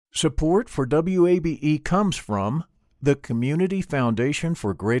Support for WABE comes from the Community Foundation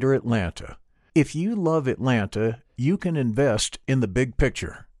for Greater Atlanta. If you love Atlanta, you can invest in the big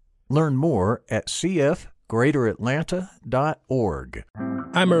picture. Learn more at cfgreateratlanta.org.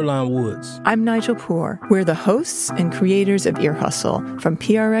 I'm Earlonne Woods. I'm Nigel Poor. We're the hosts and creators of Ear Hustle from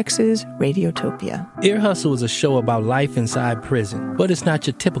PRX's Radiotopia. Ear Hustle is a show about life inside prison, but it's not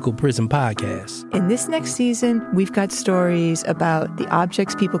your typical prison podcast. In this next season, we've got stories about the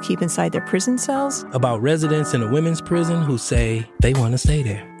objects people keep inside their prison cells, about residents in a women's prison who say they want to stay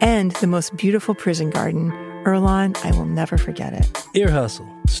there, and the most beautiful prison garden. Earlonne, I will never forget it. Ear Hustle.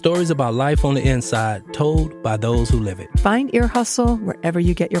 Stories about life on the inside, told by those who live it. Find Ear Hustle wherever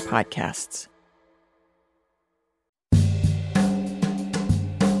you get your podcasts.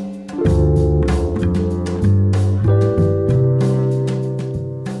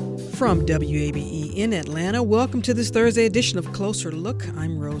 From WABE in Atlanta, welcome to this Thursday edition of Closer Look.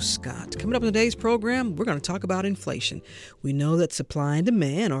 I'm Rose Scott. Coming up in today's program, we're going to talk about inflation. We know that supply and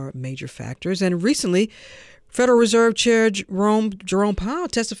demand are major factors, and recently, Federal Reserve Chair Jerome Powell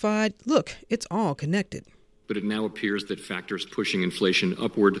testified, look, it's all connected. But it now appears that factors pushing inflation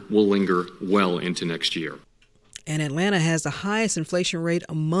upward will linger well into next year. And Atlanta has the highest inflation rate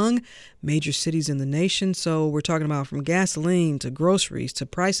among major cities in the nation. So we're talking about from gasoline to groceries to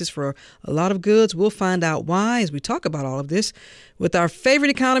prices for a lot of goods. We'll find out why as we talk about all of this with our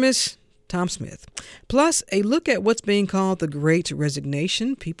favorite economist, Tom Smith. Plus, a look at what's being called the Great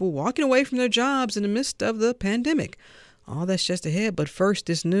Resignation, people walking away from their jobs in the midst of the pandemic. All that's just ahead. But first,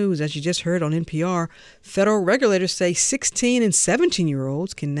 this news, as you just heard on NPR, federal regulators say 16 and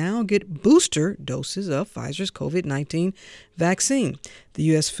 17-year-olds can now get booster doses of Pfizer's COVID-19 vaccine. The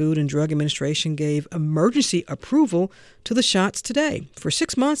U.S. Food and Drug Administration gave emergency approval to the shots today for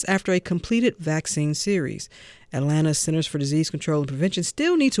 6 months after a completed vaccine series. Atlanta's Centers for Disease Control and Prevention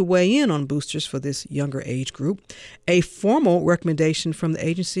still need to weigh in on boosters for this younger age group. A formal recommendation from the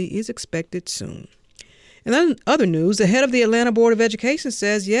agency is expected soon. And then other news, the head of the Atlanta Board of Education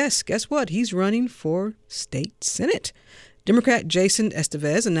says, yes, guess what? He's running for state senate. Democrat Jason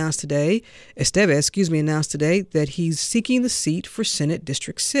Estevez announced today that he's seeking the seat for Senate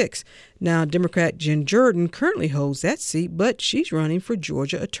District 6. Now, Democrat Jen Jordan currently holds that seat, but she's running for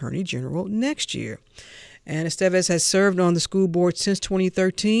Georgia Attorney General next year. And Estevez has served on the school board since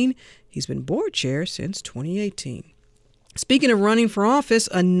 2013. He's been board chair since 2018. Speaking of running for office,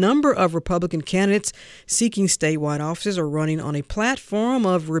 a number of Republican candidates seeking statewide offices are running on a platform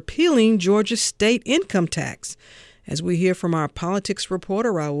of repealing Georgia's state income tax. As we hear from our politics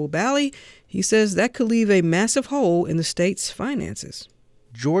reporter, Raul Bally, he says that could leave a massive hole in the state's finances.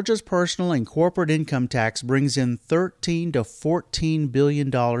 Georgia's personal and corporate income tax brings in $13 to $14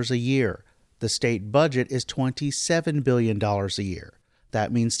 billion a year. The state budget is $27 billion a year.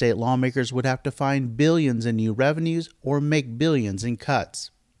 That means state lawmakers would have to find billions in new revenues or make billions in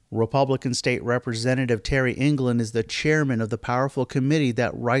cuts. Republican State Representative Terry England is the chairman of the powerful committee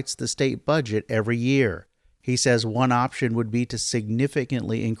that writes the state budget every year. He says one option would be to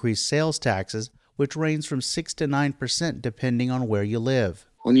significantly increase sales taxes, which range from 6 to 9% depending on where you live.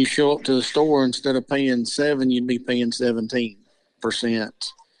 When you show up to the store, instead of paying 7, you'd be paying 17%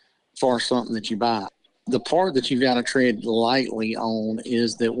 for something that you buy. The part that you've got to tread lightly on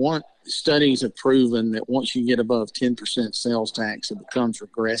is that studies have proven that once you get above 10% sales tax, it becomes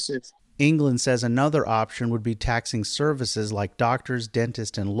regressive. England says another option would be taxing services like doctors,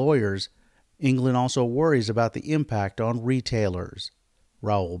 dentists, and lawyers. England also worries about the impact on retailers.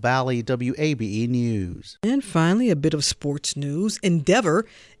 Raul Bally, WABE News. And finally, a bit of sports news. Endeavor,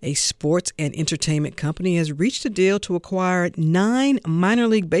 a sports and entertainment company, has reached a deal to acquire 9 minor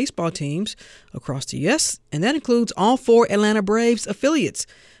league baseball teams across the U.S., and that includes all 4 Atlanta Braves affiliates.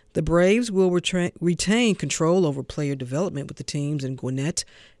 The Braves will retain control over player development with the teams in Gwinnett,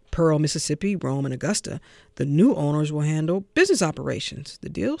 Pearl, Mississippi, Rome, and Augusta. The new owners will handle business operations. The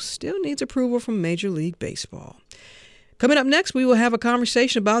deal still needs approval from Major League Baseball. Coming up next, we will have a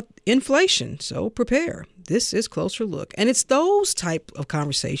conversation about inflation, so prepare. This is Closer Look, and it's those type of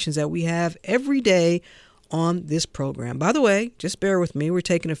conversations that we have every day on this program. By the way, just bear with me. We're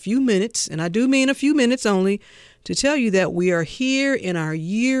taking a few minutes, and I do mean a few minutes only, to tell you that we are here in our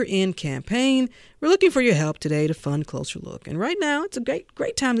year-end campaign. We're looking for your help today to fund Closer Look. And right now, it's a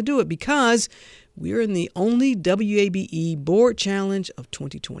great time to do it because we're in the only WABE Board Challenge of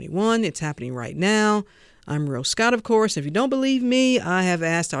 2021. It's happening right now. I'm Rose Scott, of course. If you don't believe me, I have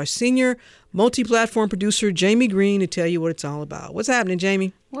asked our senior multi-platform producer Jamie Green to tell you what it's all about. What's happening,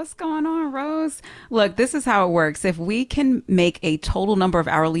 Jamie? What's going on, Rose? Look, this is how it works. If we can make a total number of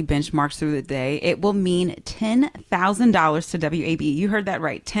hourly benchmarks through the day, it will mean $10,000 to WABE. You heard that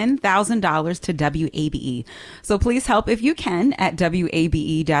right. $10,000 to WABE. So please help if you can at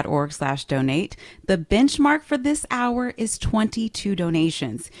WABE.org/donate. The benchmark for this hour is 22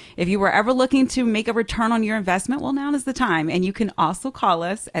 donations. If you were ever looking to make a return on your investment, well, now is the time. And you can also call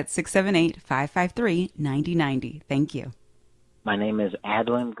us at 678-553-9090. Thank you. My name is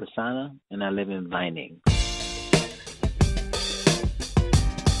Adeline Gasana, and I live in Vining.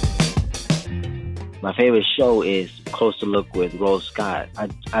 My favorite show is Closer Look with Rose Scott.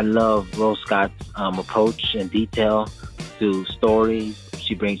 I love Rose Scott's approach and detail to stories.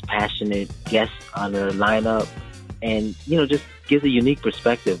 She brings passionate guests on the lineup and, just gives a unique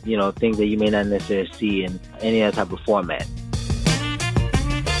perspective, things that you may not necessarily see in any other type of format.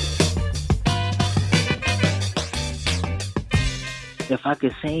 If I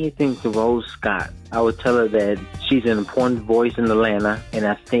could say anything to Rose Scott, I would tell her that she's an important voice in Atlanta, and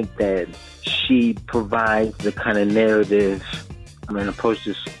I think that she provides the kind of narrative and approach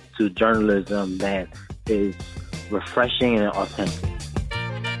to journalism that is refreshing and authentic.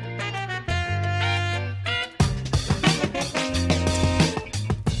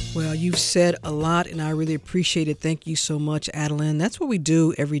 Well, you've said a lot, and I really appreciate it. Thank you so much, Adeline. That's what we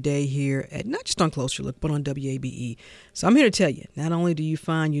do every day here, at not just on Closer Look, but on WABE. So I'm here to tell you, not only do you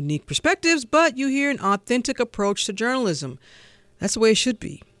find unique perspectives, but you hear an authentic approach to journalism. That's the way it should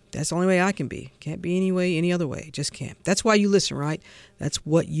be. That's the only way I can be. Can't be any other way. Just can't. That's why you listen, right? That's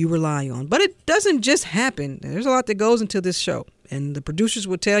what you rely on. But it doesn't just happen. There's a lot that goes into this show. And the producers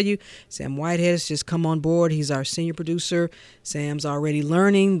will tell you, Sam Whitehead has just come on board. He's our senior producer. Sam's already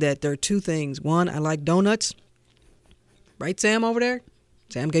learning that there are two things. One, I like donuts. Right, Sam, over there?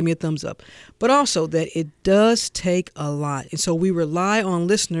 Sam gave me a thumbs up. But also that it does take a lot. And so we rely on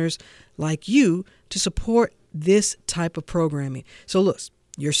listeners like you to support this type of programming. So look,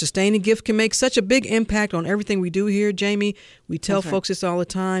 your sustaining gift can make such a big impact on everything we do here, Jamie. We tell folks this all the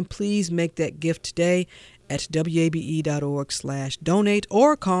time. Please make that gift today at WABE.org/donate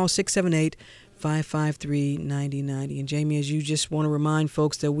or call 678-553-9090. And Jamie, as you just want to remind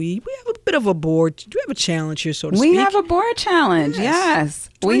folks that we have a bit of a board. Do we have a challenge here, so to speak? We have a board challenge, yes.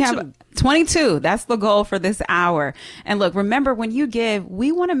 22. We have 22. That's the goal for this hour. And look, remember, when you give,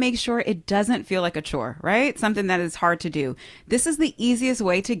 we want to make sure it doesn't feel like a chore, right? Something that is hard to do. This is the easiest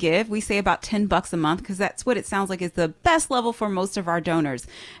way to give. We say about $10 a month because that's what it sounds like is the best level for most of our donors.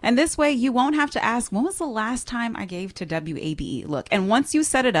 And this way, you won't have to ask, when was the last time I gave to WABE? Look, and once you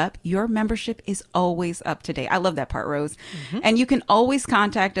set it up, your membership is always up to date. I love that part, Rose. And you can always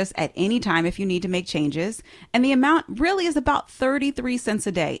contact us at any time if you need to make changes. And the amount really is about 33 cents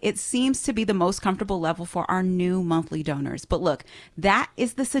a day. It seems to be the most comfortable level for our new monthly donors. But look, that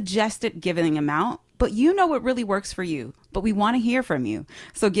is the suggested giving amount, but you know what really works for you. But we want to hear from you.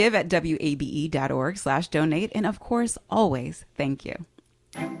 So give at WABE.org/donate. And of course, always thank you.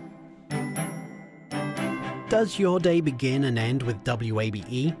 Does your day begin and end with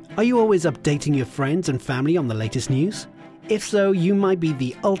WABE? Are you always updating your friends and family on the latest news? If so, you might be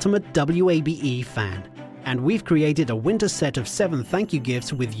the ultimate WABE fan. And we've created a winter set of 7 thank you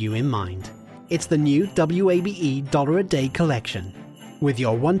gifts with you in mind. It's the new WABE $1 a Day collection. With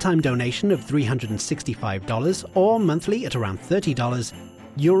your one-time donation of $365 or monthly at around $30,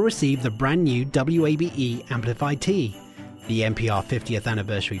 you'll receive the brand new WABE Amplify Tee, the NPR 50th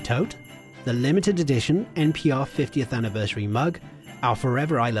Anniversary Tote, the limited edition NPR 50th Anniversary Mug, our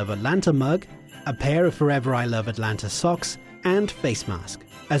Forever I Love Atlanta mug, a pair of Forever I Love Atlanta socks, and face mask,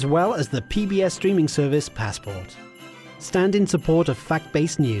 as well as the PBS streaming service Passport. Stand in support of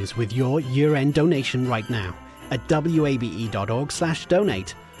fact-based news with your year-end donation right now at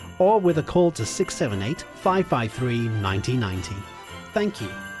WABE.org/donate or with a call to 678-553-9090. Thank you.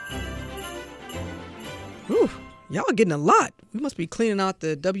 Whew, y'all are getting a lot. We must be cleaning out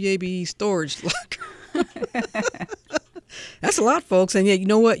the WABE storage locker. That's a lot, folks. And yet, you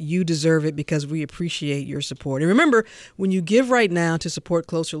know what? You deserve it because we appreciate your support. And remember, when you give right now to support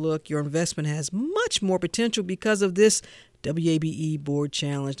Closer Look, your investment has much more potential because of this WABE Board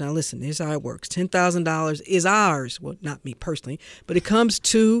Challenge. Now, listen, here's how it works. $10,000 is ours. Well, not me personally, but it comes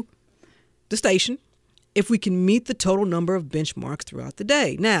to the station if we can meet the total number of benchmarks throughout the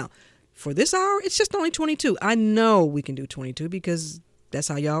day. Now, for this hour, it's just only 22. I know we can do 22 because That's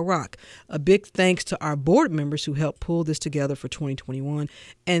how y'all rock. A big thanks to our board members who helped pull this together for 2021.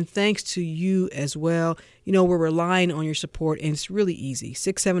 And thanks to you as well. You know, we're relying on your support, and it's really easy.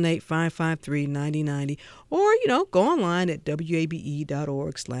 678-553-9090. Or, you know, go online at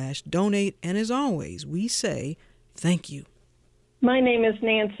wabe.org/donate. And as always, we say thank you. My name is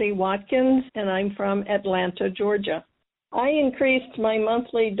Nancy Watkins, and I'm from Atlanta, Georgia. I increased my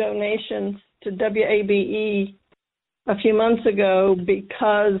monthly donations to WABE a few months ago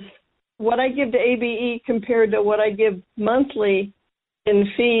because what I give to ABE compared to what I give monthly in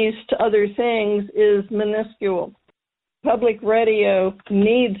fees to other things is minuscule. Public radio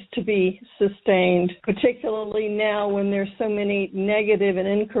needs to be sustained, particularly now when there's so many negative and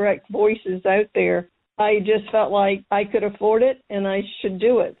incorrect voices out there. I just felt like I could afford it and I should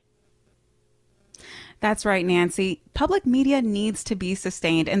do it. That's right, Nancy. Public media needs to be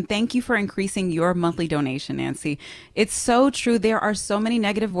sustained. And thank you for increasing your monthly donation, Nancy. It's so true. There are so many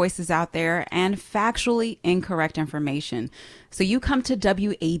negative voices out there and factually incorrect information. So you come to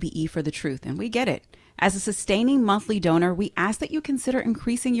WABE for the truth, and we get it. As a sustaining monthly donor, we ask that you consider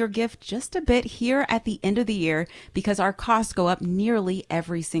increasing your gift just a bit here at the end of the year because our costs go up nearly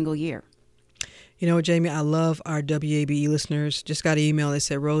every single year. You know, Jamie, I love our WABE listeners. Just got an email that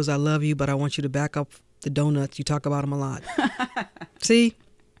said, Rose, I love you, but I want you to back up the donuts. You talk about them a lot. See,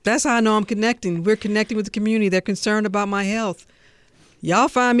 that's how I know I'm connecting. We're connecting with the community. They're concerned about my health. Y'all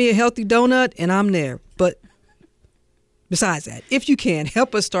find me a healthy donut and I'm there. But besides that, if you can,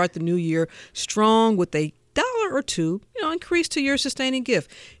 help us start the new year strong with a $1 or $2, increase to your sustaining gift.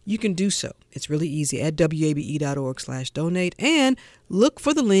 You can do so. It's really easy at wabe.org/donate, and look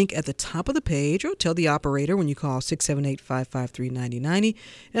for the link at the top of the page, or tell the operator when you call 678-553-9090.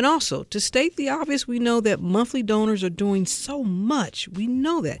 And also, to state the obvious, we know that monthly donors are doing so much. We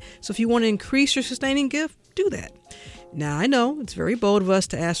know that. So if you want to increase your sustaining gift, do that. Now, I know it's very bold of us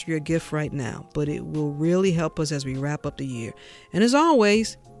to ask for your gift right now, but it will really help us as we wrap up the year. And as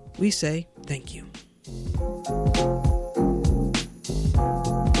always, we say thank you.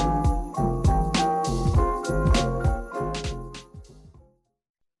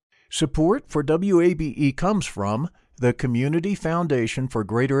 Support for WABE comes from the Community Foundation for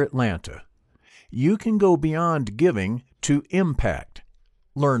Greater Atlanta. You can go beyond giving to impact.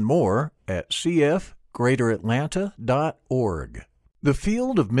 Learn more at cfgreateratlanta.org. The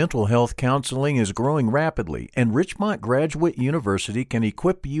field of mental health counseling is growing rapidly, and Richmont Graduate University can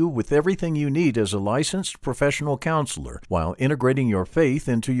equip you with everything you need as a licensed professional counselor while integrating your faith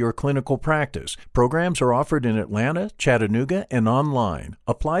into your clinical practice. Programs are offered in Atlanta, Chattanooga, and online.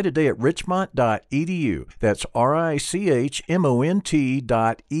 Apply today at richmont.edu. That's richmont.edu.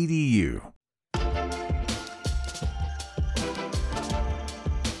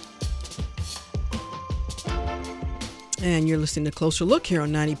 And you're listening to Closer Look here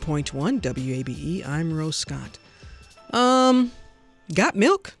on 90.1 WABE. I'm Rose Scott. Got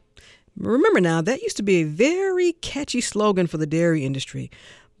milk? Remember now, that used to be a very catchy slogan for the dairy industry.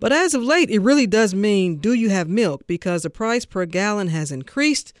 But as of late, it really does mean, do you have milk? Because the price per gallon has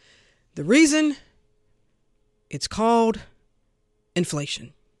increased. The reason? It's called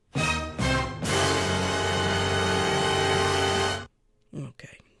inflation.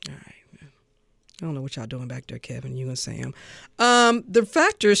 Okay. I don't know what y'all doing back there, Kevin, you and Sam. The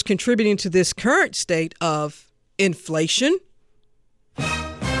factors contributing to this current state of inflation.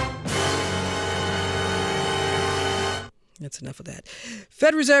 That's enough of that.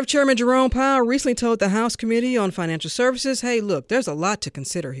 Fed Reserve Chairman Jerome Powell recently told the House Committee on Financial Services, hey, look, there's a lot to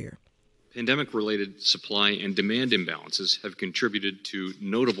consider here. Pandemic-related supply and demand imbalances have contributed to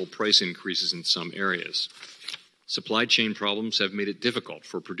notable price increases in some areas. Supply chain problems have made it difficult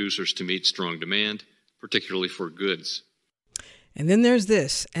for producers to meet strong demand, particularly for goods. And then there's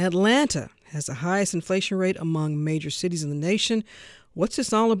this. Atlanta has the highest inflation rate among major cities in the nation. What's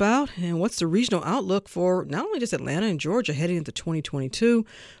this all about? And what's the regional outlook for not only just Atlanta and Georgia heading into 2022?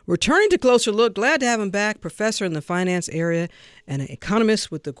 Returning to Closer Look, glad to have him back, professor in the finance area and an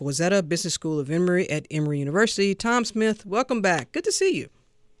economist with the Guazetta Business School of Emory at Emory University. Tom Smith, welcome back. Good to see you.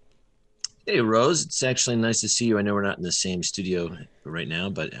 Hey, Rose. It's actually nice to see you. I know we're not in the same studio right now,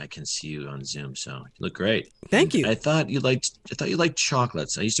 but I can see you on Zoom, so you look great. Thank you. I thought you liked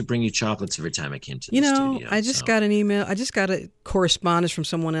chocolates. I used to bring you chocolates every time I came to the studio. I just got an email. I just got a correspondence from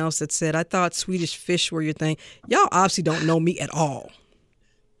someone else that said, I thought Swedish fish were your thing. Y'all obviously don't know me at all.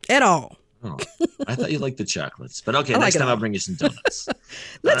 At all. Oh, I thought you liked the chocolates. But okay, next time I'll bring you some donuts.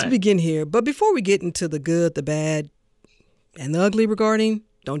 Let's begin here. But before we get into the good, the bad, and the ugly regarding,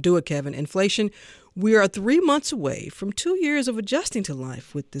 don't do it, Kevin, inflation, We are 3 months away from 2 years of adjusting to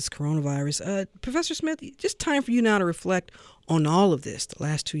life with this coronavirus. Professor Smith, just time for you now to reflect on all of this, the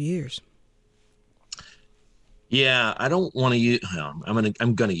last 2 years. Yeah, I don't want to use.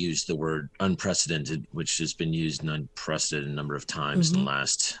 I'm going to use the word unprecedented, which has been used an unprecedented number of times in the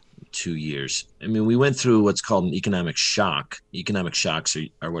last 2 years. I mean, we went through what's called an economic shock. Economic shocks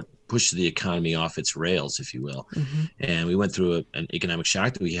are what pushed the economy off its rails, if you will. And we went through an economic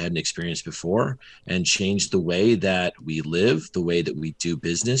shock that we hadn't experienced before, and changed the way that we live, the way that we do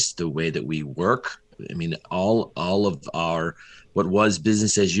business, the way that we work. I mean, all of our what was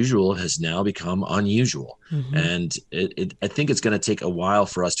business as usual has now become unusual. And I think it's going to take a while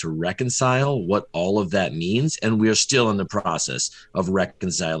for us to reconcile what all of that means. And we are still in the process of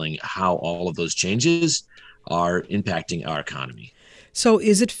reconciling how all of those changes are impacting our economy. So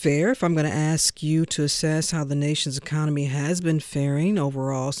is it fair, if I'm going to ask you to assess how the nation's economy has been faring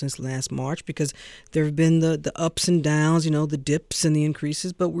overall since last March, because there have been the ups and downs, the dips and the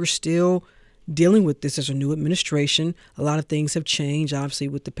increases, but we're still dealing with this as a new administration. A lot of things have changed, obviously,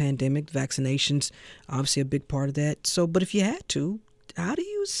 with the pandemic, vaccinations, obviously a big part of that. So, but if you had to, how do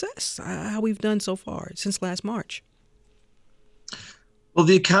you assess how we've done so far since last March? Well,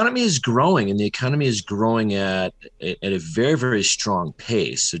 the economy is growing, and the economy is growing at a very, very strong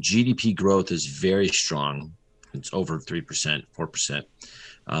pace. So GDP growth is very strong. It's over 3%, 4%.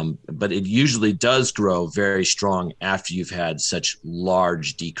 But it usually does grow very strong after you've had such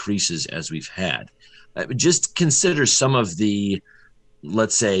large decreases as we've had. Just consider some of the,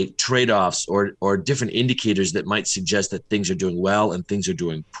 let's say, trade-offs or different indicators that might suggest that things are doing well and things are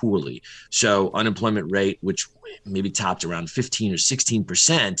doing poorly. So unemployment rate, which maybe topped around 15 or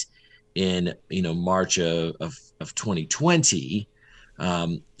 16% in March of 2020,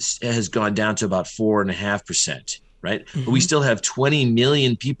 has gone down to about 4.5%. Right. But we still have 20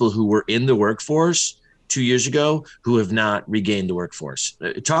 million people who were in the workforce 2 years ago who have not regained the workforce.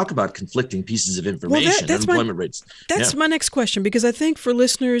 Talk about conflicting pieces of information. Well, unemployment rates. That's my next question, because I think for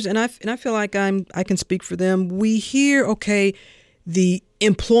listeners, and I feel like I can speak for them, we hear, okay, the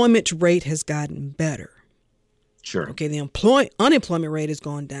employment rate has gotten better. Sure. Okay, the unemployment rate has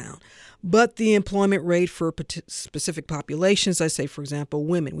gone down. But the employment rate for specific populations, I say, for example,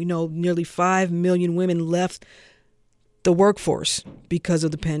 women, we know nearly 5 million women left the workforce because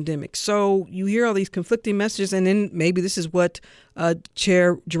of the pandemic. So you hear all these conflicting messages, and then maybe this is what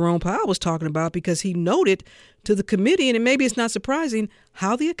Chair Jerome Powell was talking about, because he noted to the committee, and maybe it's not surprising,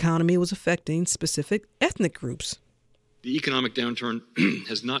 how the economy was affecting specific ethnic groups. The economic downturn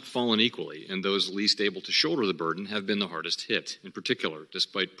has not fallen equally, and those least able to shoulder the burden have been the hardest hit. In particular,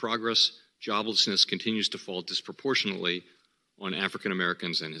 despite progress, joblessness continues to fall disproportionately on African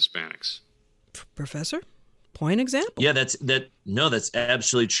Americans and Hispanics. Professor? Point example. Yeah, that's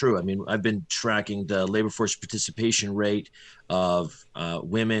absolutely true. I mean, I've been tracking the labor force participation rate of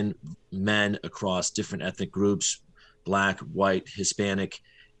women, men across different ethnic groups, Black, white, Hispanic,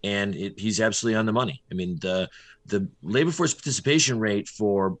 and he's absolutely on the money. I mean, the labor force participation rate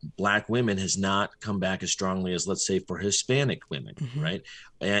for Black women has not come back as strongly as, let's say, for Hispanic women, right?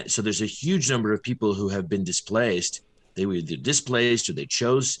 And so there's a huge number of people who have been displaced. They were either displaced or they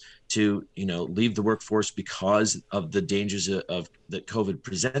chose to, leave the workforce because of the dangers of that COVID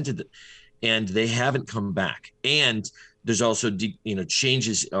presented, and they haven't come back. And there's also,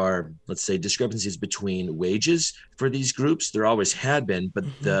 changes or, let's say, discrepancies between wages for these groups. There always had been, but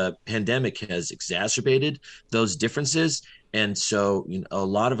the pandemic has exacerbated those differences. And so, a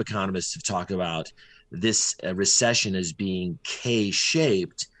lot of economists have talked about this recession as being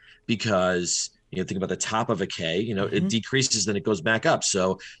K-shaped because think about the top of a K, it decreases, then it goes back up.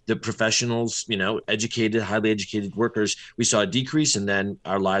 So the professionals, educated, highly educated workers, we saw a decrease and then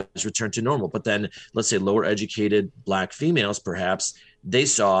our lives returned to normal. But then let's say lower educated Black females, perhaps they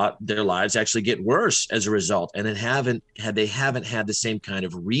saw their lives actually get worse as a result. And they haven't had the same kind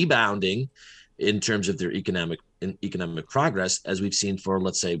of rebounding in terms of their economic progress as we've seen for,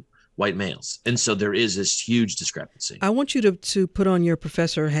 let's say, white males. And so there is this huge discrepancy. I want you to put on your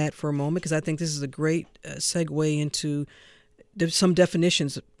professor hat for a moment, because I think this is a great segue into some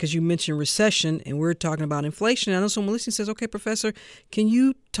definitions, because you mentioned recession and we're talking about inflation. I know someone listening says, okay, Professor, can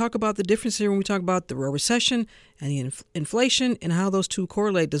you talk about the difference here when we talk about the recession and the inflation and how those two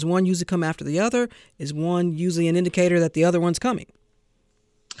correlate? Does one usually come after the other? Is one usually an indicator that the other one's coming?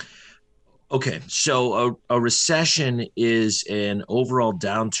 Okay, so a recession is an overall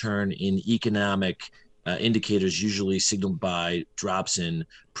downturn in economic indicators usually signaled by drops in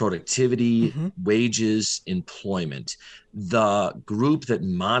productivity, wages, employment. The group that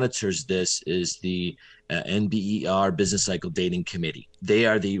monitors this is the NBER Business Cycle Dating Committee. They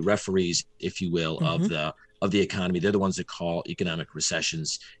are the referees, if you will, of the economy. They're the ones that call economic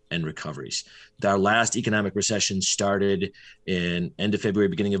recessions and recoveries. Our last economic recession started in end of February,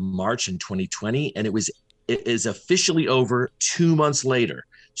 beginning of March in 2020, and it is officially over 2 months later.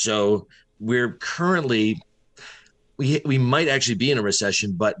 So we're currently, we might actually be in a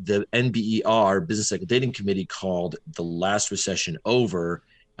recession, but the NBER Business Cycle Dating Committee called the last recession over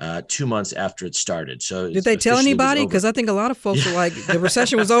 2 months after it started. So did they tell anybody? Because I think a lot of folks are like, the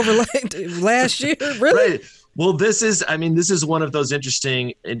recession was over last year. Really? Right. Well, this is one of those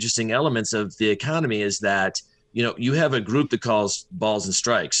interesting elements of the economy, is that, you know, you have a group that calls balls and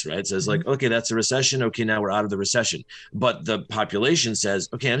strikes, right? It says like, okay, that's a recession. Okay, now we're out of the recession. But the population says,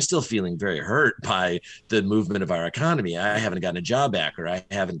 okay, I'm still feeling very hurt by the movement of our economy. I haven't gotten a job back, or I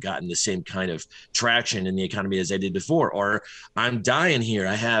haven't gotten the same kind of traction in the economy as I did before, or I'm dying here.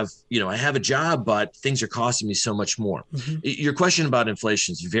 I have a job, but things are costing me so much more. Your question about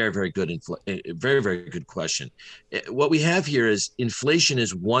inflation is very, very good. Very, very good question. What we have here is inflation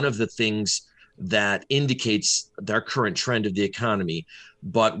is one of the things that indicates our current trend of the economy,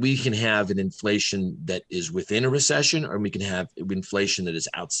 but we can have an inflation that is within a recession, or we can have inflation that is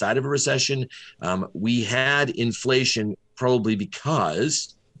outside of a recession. We had inflation probably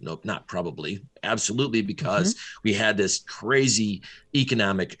because, nope, not probably, absolutely because we had this crazy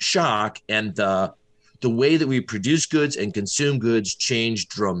economic shock, and the way that we produce goods and consume goods changed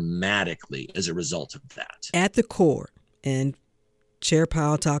dramatically as a result of that. At the core, and Chair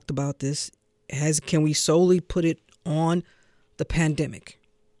Powell talked about this, can we solely put it on the pandemic?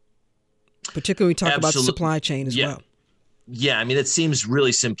 Particularly when we talk about the supply chain as well. Yeah, I mean, it seems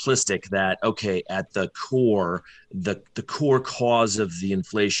really simplistic that, okay, at the core, the core cause of the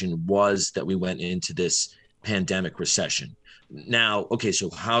inflation was that we went into this pandemic recession. Now, okay, so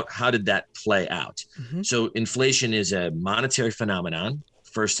how did that play out? So inflation is a monetary phenomenon,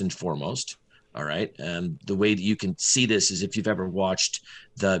 first and foremost. All right. The way that you can see this is if you've ever watched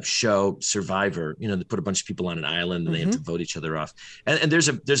the show Survivor, you know, they put a bunch of people on an island and they have to vote each other off. And there's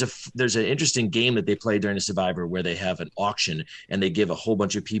an interesting game that they play during the Survivor where they have an auction and they give a whole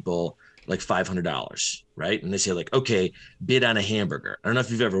bunch of people like $500, right? And they say like, okay, bid on a hamburger. I don't know if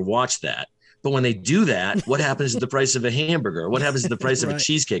you've ever watched that. But when they do that, what happens to the price of a hamburger? What happens to the price of a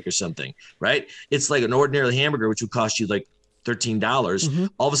cheesecake or something, right? It's like an ordinary hamburger, which would cost you like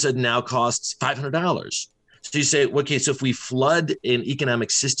 $13, all of a sudden now costs $500. So you say, okay, so if we flood an economic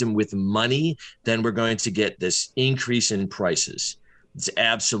system with money, then we're going to get this increase in prices. It's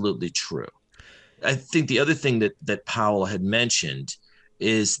absolutely true. I think the other thing that Powell had mentioned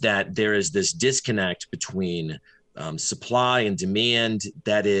is that there is this disconnect between supply and demand.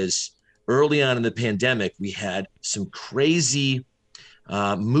 That is, early on in the pandemic, we had some crazy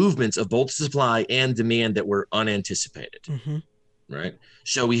movements of both supply and demand that were unanticipated, right?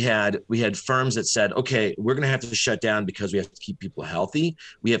 So we had firms that said, okay, we're going to have to shut down because we have to keep people healthy.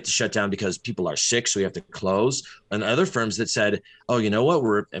 We have to shut down because people are sick, so we have to close. And other firms that said, oh, you know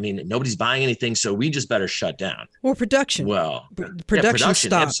what? Nobody's buying anything, so we just better shut down. Or production. Well, production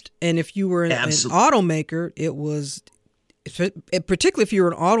stopped. And if you were an automaker, it was, particularly if you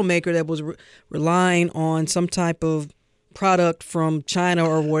were an automaker that was relying on some type of product from China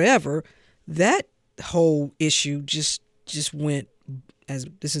or whatever, that whole issue just went, as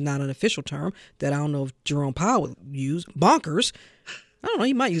this is not an official term that I don't know if Jerome Powell would use, bonkers. I don't know,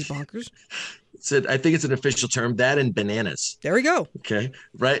 you might use bonkers. I think it's an official term, that and bananas. There we go. Okay,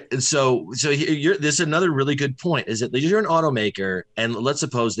 right. And so this is another really good point, is that you're an automaker, and let's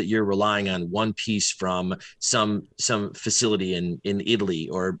suppose that you're relying on one piece from some facility in Italy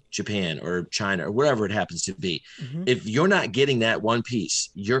or Japan or China or wherever it happens to be. If you're not getting that one piece,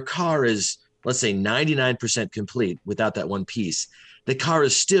 your car is, let's say, 99% complete without that one piece. The car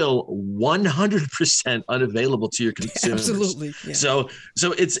is still 100% unavailable to your consumers. Absolutely. Yeah. So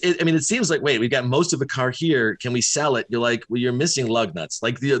it seems like, wait, we've got most of the car here. Can we sell it? You're like, well, you're missing lug nuts.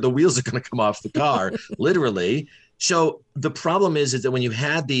 Like the wheels are going to come off the car, literally. So the problem is that when you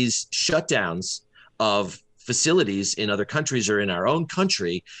had these shutdowns of facilities in other countries or in our own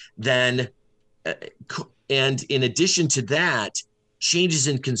country, then, and in addition to that, changes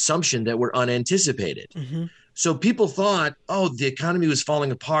in consumption that were unanticipated. So people thought, oh, the economy was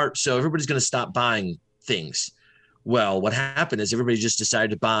falling apart, so everybody's going to stop buying things. Well, what happened is everybody just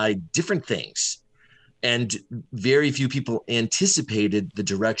decided to buy different things. And very few people anticipated the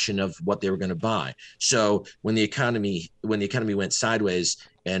direction of what they were going to buy. So when the economy went sideways,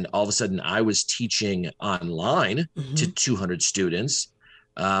 and all of a sudden I was teaching online to 200 students.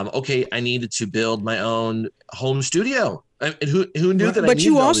 Okay, I needed to build my own home studio. And who knew that? But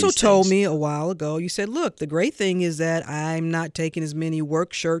you all also these told things? me a while ago, you said, look, the great thing is that I'm not taking as many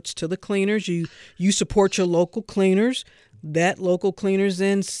work shirts to the cleaners. You support your local cleaners. That local cleaners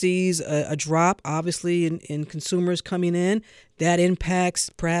then sees a drop, obviously, in consumers coming in. That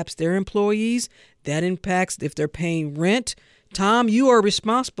impacts perhaps their employees. That impacts if they're paying rent. Tom, you are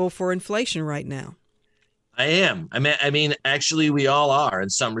responsible for inflation right now. I am. I mean, actually, we all are in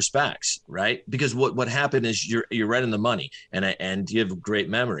some respects, right? Because what happened is you're right in the money, and you have a great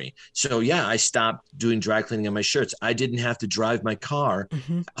memory. So yeah, I stopped doing dry cleaning on my shirts. I didn't have to drive my car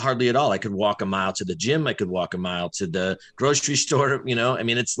hardly at all. I could walk a mile to the gym. I could walk a mile to the grocery store. I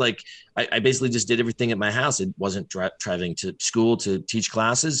mean, it's like I basically just did everything at my house. It wasn't driving to school to teach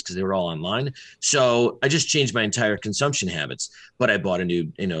classes because they were all online. So I just changed my entire consumption habits. But I bought a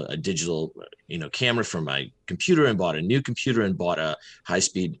new, a digital, camera for my computer, and bought a new computer, and bought a high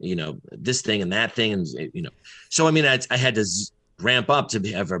speed, this thing and that thing. And, so, I mean, I had to ramp up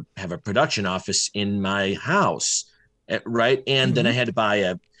to have a production office in my house. Right. And then I had to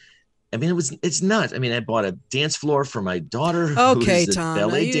buy it's nuts. I mean, I bought a dance floor for my daughter. Okay, who's a Tom.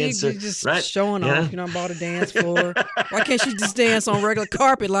 ballet dancer, you're just right? showing off. Bought a dance floor. Why can't she just dance on regular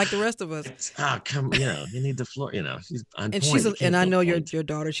carpet like the rest of us? Oh, come, you need the floor. She's on and point. I know your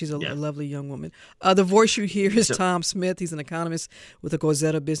daughter. She's a lovely young woman. The voice you hear is Tom Smith. He's an economist with the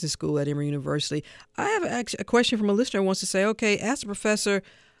Gozeta Business School at Emory University. I have a question from a listener who wants to say, okay, ask the professor,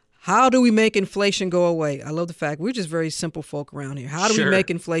 how do we make inflation go away? I love the fact we're just very simple folk around here. How do we make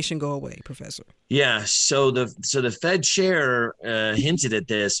inflation go away, Professor? Yeah, so the Fed chair hinted at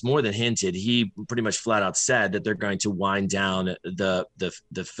this, more than hinted. He pretty much flat out said that they're going to wind down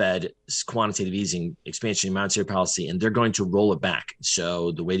the Fed's quantitative easing, expansionary monetary policy, and they're going to roll it back.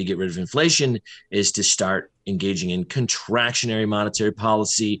 So the way to get rid of inflation is to start engaging in contractionary monetary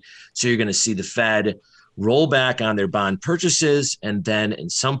policy. So you're going to see the Fed roll back on their bond purchases, and then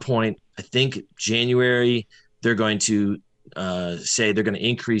at some point, I think January, they're going to say they're going to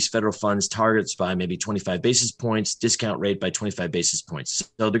increase federal funds targets by maybe 25 basis points, discount rate by 25 basis points.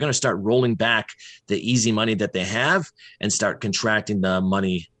 So they're going to start rolling back the easy money that they have and start contracting the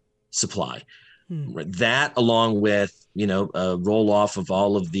money supply. That, along with a roll off of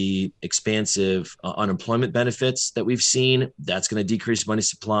all of the expansive unemployment benefits that we've seen, that's going to decrease money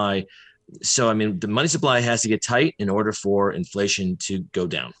supply. So, I mean, the money supply has to get tight in order for inflation to go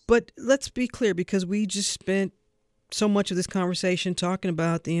down. But let's be clear, because we just spent so much of this conversation talking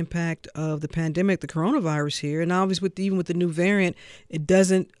about the impact of the pandemic, the coronavirus here. And obviously, even with the new variant, it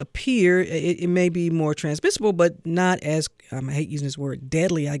doesn't appear, it may be more transmissible, but not as, I hate using this word,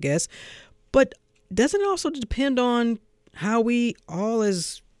 deadly, I guess. But doesn't it also depend on how we all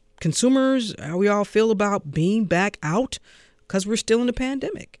as consumers, how we all feel about being back out? Because we're still in the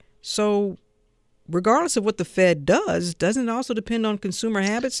pandemic. So regardless of what the Fed does, doesn't it also depend on consumer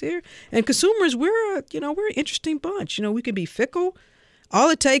habits here? And consumers, we're an interesting bunch. We can be fickle.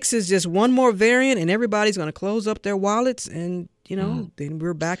 All it takes is just one more variant and everybody's going to close up their wallets, and, then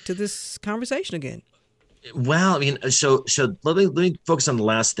we're back to this conversation again. Well, I mean, so let me focus on the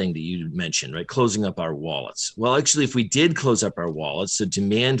last thing that you mentioned, right? Closing up our wallets. Well, actually, if we did close up our wallets, the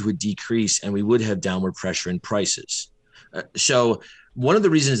demand would decrease and we would have downward pressure in prices. So one of the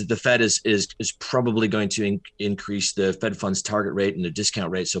reasons that the Fed is probably going to increase the Fed funds target rate and the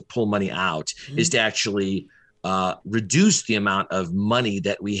discount rate, so pull money out, is to actually reduce the amount of money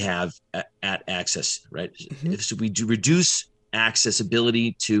that we have at access, right? So we do reduce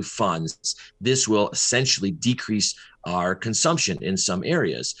accessibility to funds, this will essentially decrease our consumption in some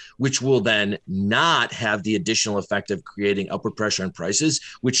areas, which will then not have the additional effect of creating upward pressure on prices,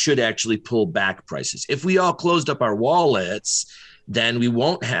 which should actually pull back prices. If we all closed up our wallets, then we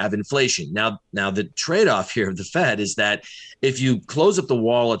won't have inflation. Now the trade-off here of the Fed is that if you close up the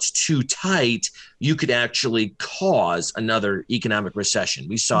wallets too tight, you could actually cause another economic recession.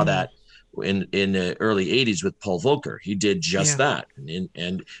 We saw that in the early 80s with Paul Volcker. He did just that.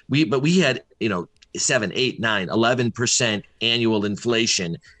 And we had, 7, 8, 9, 11% annual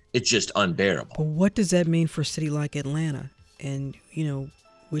inflation. It's just unbearable. But what does that mean for a city like Atlanta, and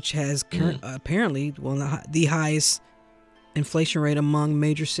which has apparently the highest inflation rate among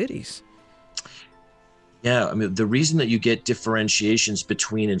major cities? Yeah, I mean, the reason that you get differentiations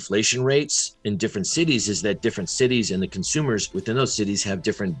between inflation rates in different cities is that different cities and the consumers within those cities have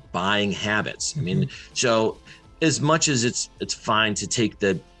different buying habits. I mean, so as much as it's fine to take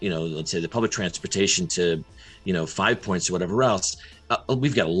the, let's say the public transportation to, 5 points or whatever else,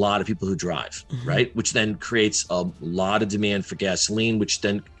 we've got a lot of people who drive, right? Which then creates a lot of demand for gasoline, which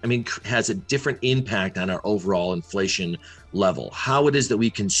then, has a different impact on our overall inflation level. How it is that we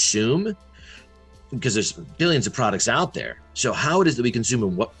consume, because there's billions of products out there. So how it is that we consume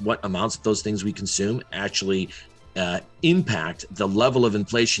and what amounts of those things we consume actually impact the level of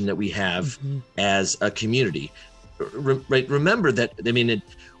inflation that we have as a community. Right? Remember that,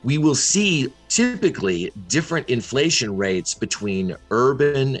 we will see typically different inflation rates between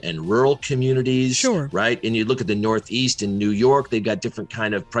urban and rural communities. Sure. Right? And you look at the Northeast in New York, they've got different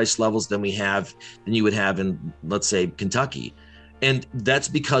kind of price levels than you would have in, let's say, Kentucky. And that's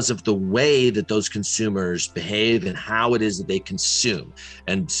because of the way that those consumers behave and how it is that they consume.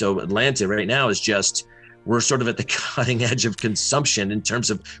 And so Atlanta right now is we're sort of at the cutting edge of consumption in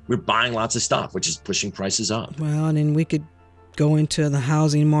terms of we're buying lots of stuff, which is pushing prices up. Well, and then we could go into the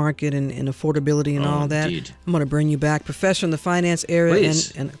housing market and affordability and all that. Indeed. I'm going to bring you back, professor in the finance area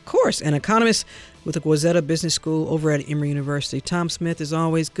and of course, an economist with the Guazetta Business School over at Emory University. Tom Smith, as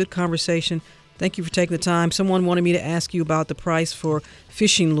always, good conversation. Thank you for taking the time. Someone wanted me to ask you about the price for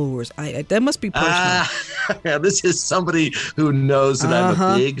fishing lures. That must be personal. This is somebody who knows that I'm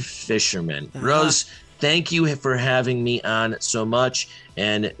a big fisherman. Rose, thank you for having me on so much.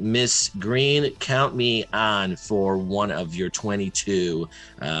 And Miss Green, count me on for one of your 22,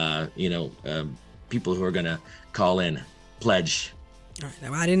 people who are going to call in. Pledge. All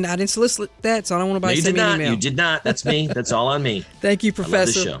right. Now, I didn't solicit that, so I don't want to send me an email. You did not. That's me. That's all on me. Thank you,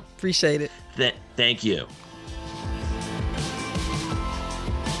 Professor. I love the show. Appreciate it. Thank you.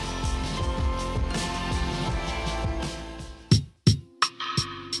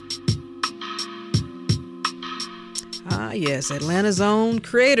 Yes, Atlanta's own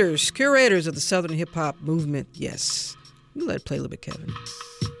curators of the Southern hip hop movement. Yes. You let it play a little bit, Kevin.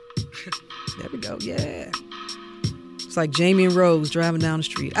 There we go. Yeah. It's like Jamie and Rose driving down the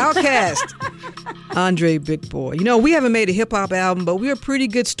street. Outkast. Andre Big Boy. We haven't made a hip hop album, but we're pretty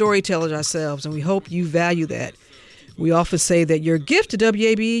good storytellers ourselves, and we hope you value that. We often say that your gift to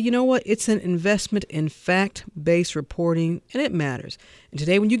WABE, you know what? It's an investment in fact-based reporting, and it matters. And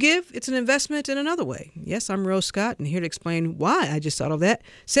today when you give, it's an investment in another way. Yes, I'm Rose Scott, and here to explain why I just said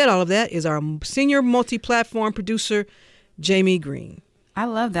all of that is our senior multi-platform producer, Jamie Green. I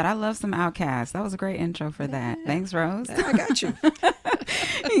love that. I love some Outkast. That was a great intro for that. Thanks, Rose. I got you.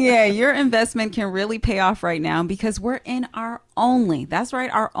 Yeah, your investment can really pay off right now because we're in our only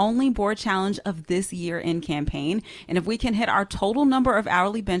board challenge of this year-end campaign. And if we can hit our total number of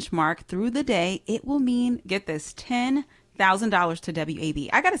hourly benchmark through the day, it will mean, get this, $10,000 to WABE.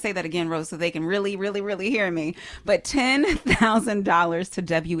 I got to say that again, Rose, so they can really, really, really hear me. But $10,000 to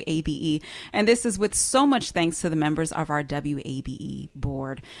WABE. And this is with so much thanks to the members of our WABE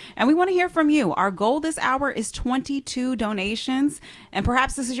board. And we want to hear from you. Our goal this hour is 22 donations. And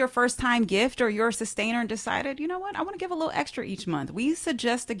perhaps this is your first time gift or you're a sustainer and decided, you know what, I want to give a little extra each month. We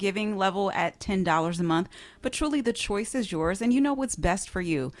suggest a giving level at $10 a month, but truly the choice is yours and you know what's best for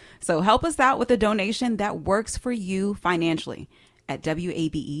you. So help us out with a donation that works for you financially at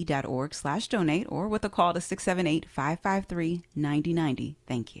wabe.org/donate or with a call to 678-553-9090.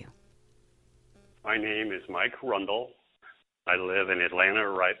 Thank you. My name is Mike Rundle. I live in Atlanta,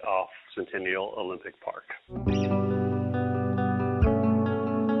 right off Centennial Olympic Park.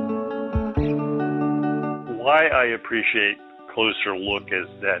 Why I appreciate Closer Look is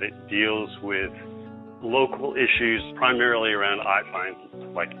that it deals with local issues primarily around, I find,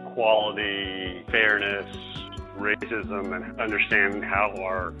 like equality, fairness, racism, and understanding how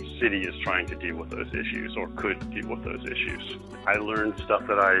our city is trying to deal with those issues or could deal with those issues. I learned stuff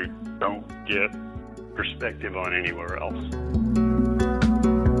that I don't get perspective on anywhere else.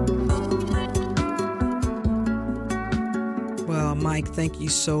 Well, Mike, thank you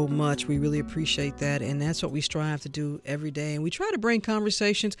so much. We really appreciate that. And that's what we strive to do every day. And we try to bring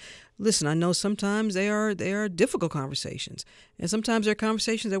conversations. Listen, I know sometimes they are difficult conversations. And sometimes they're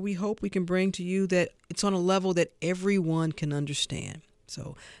conversations that we hope we can bring to you that it's on a level that everyone can understand.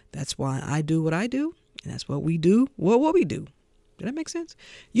 So that's why I do what I do. And that's what we do, what we do. Did that make sense?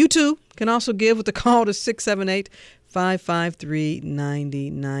 You too can also give with the call to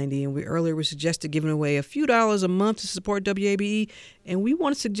 678-553-9090. And we earlier suggested giving away a few dollars a month to support WABE. And we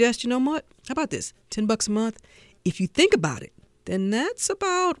want to suggest, you know what? How about this? $10 a month. If you think about it, then that's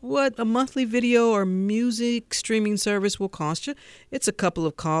about what a monthly video or music streaming service will cost you. It's a couple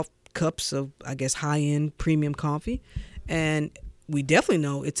of cups of, I guess, high-end premium coffee. And we definitely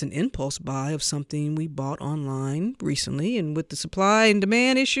know it's an impulse buy of something we bought online recently. And with the supply and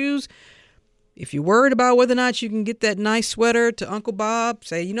demand issues, if you're worried about whether or not you can get that nice sweater to Uncle Bob,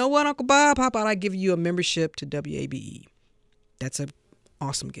 say, you know what, Uncle Bob, how about I give you a membership to WABE? That's a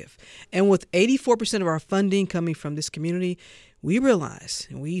awesome gift. And with 84% of our funding coming from this community, we realize,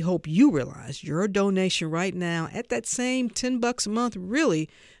 and we hope you realize, your donation right now at that same $10 a month really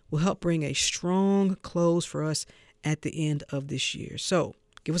will help bring a strong close for us at the end of this year. So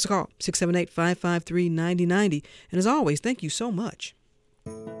give us a call, 678-553-9090. And as always, thank you so much.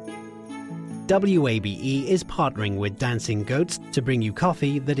 WABE is partnering with Dancing Goats to bring you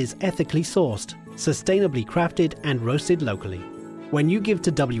coffee that is ethically sourced, sustainably crafted, and roasted locally. When you give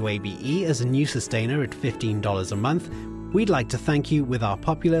to WABE as a new sustainer at $15 a month, we'd like to thank you with our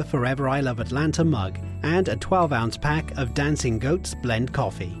popular Forever I Love Atlanta mug and a 12-ounce pack of Dancing Goats blend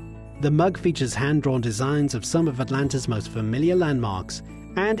coffee. The mug features hand-drawn designs of some of Atlanta's most familiar landmarks,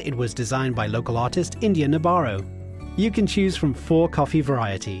 and it was designed by local artist India Nabarro. You can choose from 4 coffee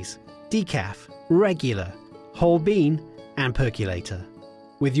varieties: decaf, regular, whole bean, and percolator.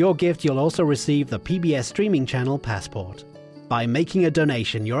 With your gift, you'll also receive the PBS streaming channel Passport. By making a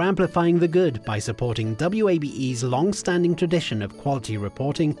donation, you're amplifying the good by supporting WABE's long-standing tradition of quality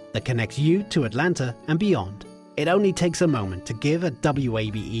reporting that connects you to Atlanta and beyond. It only takes a moment to give at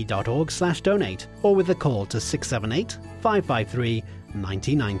wabe.org/donate or with a call to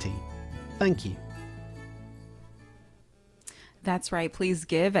 678-553-9090. Thank you. That's right. Please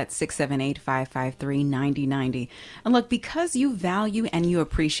give at 678-553-9090. And look, because you value and you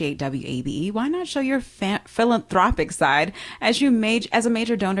appreciate WABE, why not show your philanthropic side as a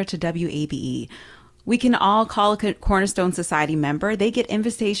major donor to WABE? We can all call a Cornerstone Society member. They get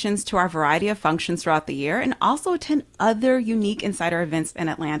invitations to our variety of functions throughout the year and also attend other unique insider events in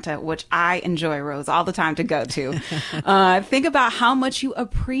Atlanta, which I enjoy, Rose, all the time to go to. Think about how much you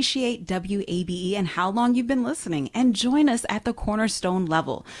appreciate WABE and how long you've been listening, and join us at the Cornerstone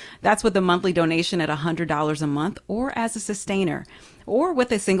level. That's with a monthly donation at $100 a month or as a sustainer, or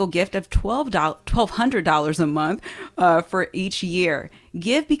with a single gift of $1,200 a month for each year.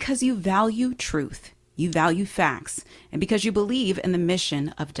 Give because you value truth, you value facts, and because you believe in the mission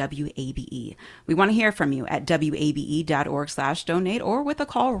of WABE. We want to hear from you at wabe.org/donate or with a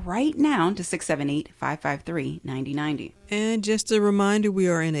call right now to 678-553-9090. And just a reminder, we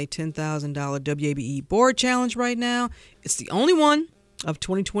are in a $10,000 WABE board challenge right now. It's the only one of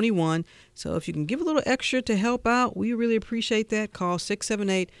 2021. So if you can give a little extra to help out, we really appreciate that. Call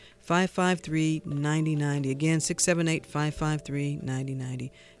 678-553-9090. Again,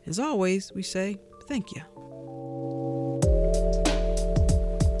 678-553-9090. As always, we say thank you.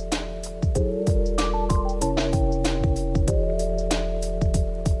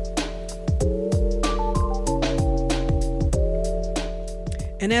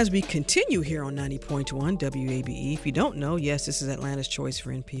 And as we continue here on 90.1 WABE, if you don't know, yes, this is Atlanta's Choice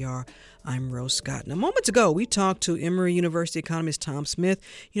for NPR. I'm Rose Scott. Now, moments ago, we talked to Emory University economist Tom Smith.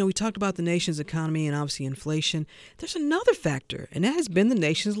 We talked about the nation's economy and obviously inflation. There's another factor, and that has been the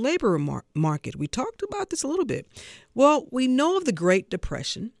nation's labor market. We talked about this a little bit. Well, we know of the Great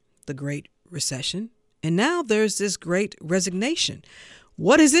Depression, the Great Recession, and now there's this Great Resignation.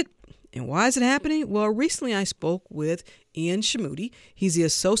 What is it? And why is it happening? Well, recently I spoke with Ian Shamoudi. He's the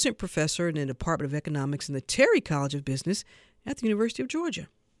associate professor in the Department of Economics in the Terry College of Business at the University of Georgia.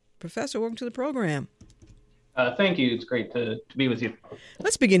 Professor, welcome to the program. Thank you. It's great to be with you.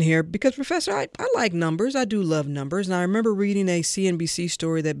 Let's begin here because, Professor, I like numbers. I do love numbers. And I remember reading a CNBC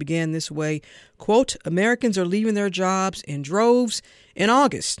story that began this way, quote, Americans are leaving their jobs in droves in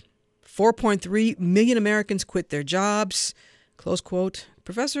August. 4.3 million Americans quit their jobs, close quote.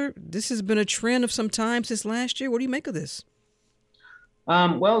 Professor, this has been a trend of some time since last year. What do you make of this?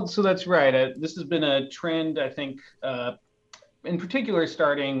 Well, so that's right. This has been a trend, I think, in particular,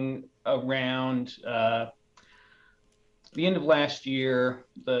 starting around the end of last year.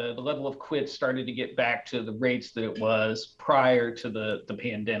 The level of quits started to get back to the rates that it was prior to the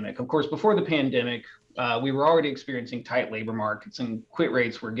pandemic. Of course, before the pandemic, we were already experiencing tight labor markets, and quit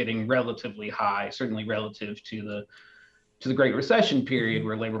rates were getting relatively high, certainly relative to the Great Recession period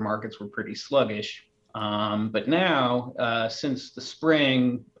where labor markets were pretty sluggish. But now, since the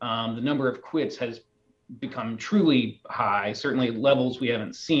spring, the number of quits has become truly high, certainly at levels we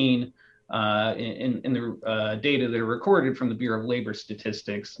haven't seen in the data that are recorded from the Bureau of Labor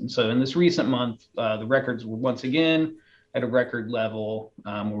Statistics. And so in this recent month, the records were once again at a record level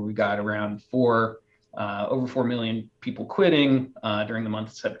where we got around over 4 million people quitting during the month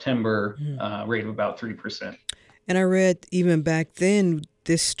of September, rate of about 3%. And I read even back then,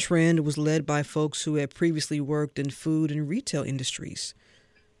 this trend was led by folks who had previously worked in food and retail industries.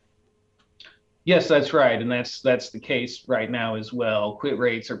 Yes, that's right, and that's the case right now as well. Quit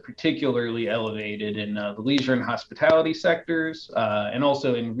rates are particularly elevated in the leisure and hospitality sectors, and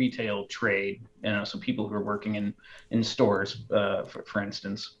also in retail trade. So people who are working in stores, for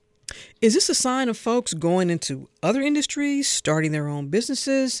instance. Is this a sign of folks going into other industries, starting their own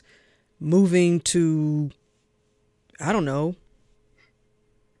businesses, moving to, I don't know,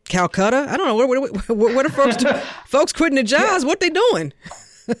 Calcutta? I don't know. What are folks doing? Folks quitting their jobs? What they doing?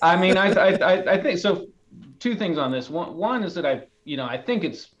 I mean, I think so. Two things on this. One is that I think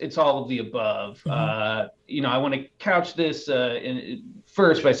it's all of the above. Mm-hmm. I want to couch this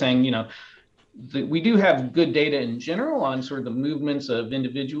first by saying, we do have good data in general on sort of the movements of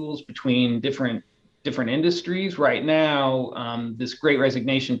individuals between different industries. Right now, this Great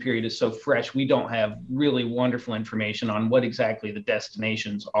Resignation period is so fresh. We don't have really wonderful information on what exactly the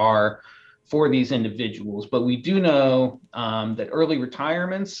destinations are for these individuals, but we do know that early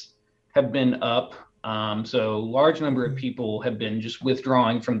retirements have been up. So large number of people have been just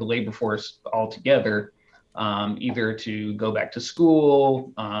withdrawing from the labor force altogether, either to go back to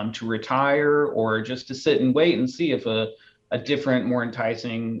school, to retire, or just to sit and wait and see if a different, more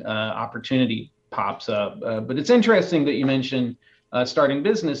enticing opportunity pops up. But it's interesting that you mentioned starting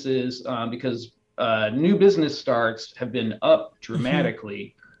businesses because new business starts have been up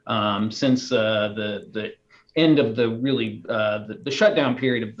dramatically. Since the end of the shutdown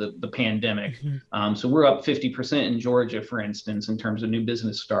period of the pandemic. Mm-hmm. So we're up 50% in Georgia, for instance, in terms of new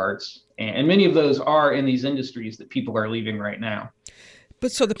business starts. And many of those are in these industries that people are leaving right now.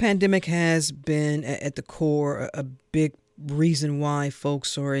 But so the pandemic has been at the core a big reason why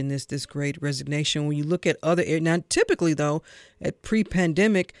folks are in this great resignation. When you look at other areas, now typically though, at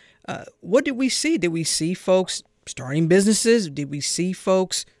pre-pandemic, what did we see? Did we see folks starting businesses? Did we see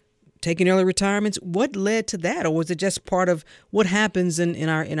folks taking early retirements? What led to that? Or was it just part of what happens in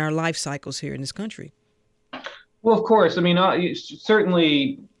our life cycles here in this country? Well, of course. I mean,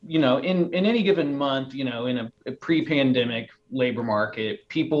 certainly, in any given month, in a pre-pandemic labor market,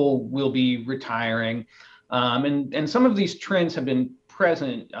 people will be retiring. And some of these trends have been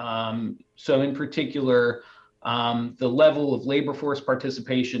present. So in particular, the level of labor force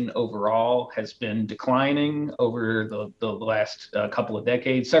participation overall has been declining over the last couple of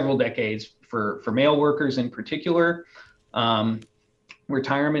decades, several decades for male workers in particular.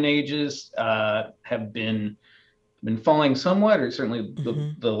 Retirement ages have been falling somewhat, or certainly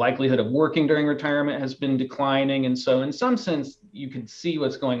the likelihood of working during retirement has been declining. And so in some sense, you can see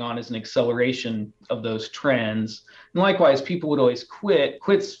what's going on as an acceleration of those trends. And likewise, people would always quit.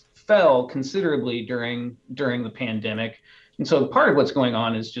 Quits fell considerably during the pandemic. And so part of what's going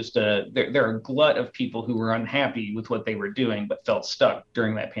on is just there are a glut of people who were unhappy with what they were doing, but felt stuck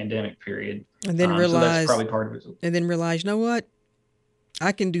during that pandemic period. And then realize, so that's probably part of it. And then realize, you know what?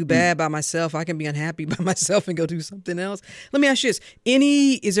 I can do bad by myself. I can be unhappy by myself and go do something else. Let me ask you this.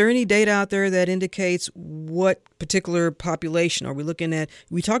 Is there any data out there that indicates what particular population are we looking at?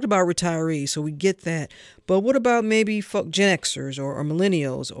 We talked about retirees, so we get that. But what about maybe Gen Xers or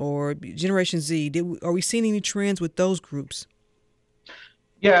millennials or Generation Z? Are we seeing any trends with those groups?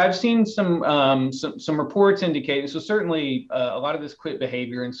 Yeah, I've seen some reports indicating. So certainly a lot of this quit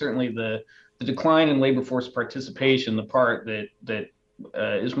behavior, and certainly the decline in labor force participation, the part that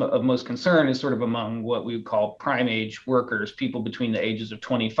is of most concern is sort of among what we would call prime age workers, people between the ages of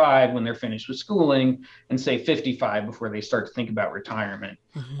 25 when they're finished with schooling and say 55 before they start to think about retirement.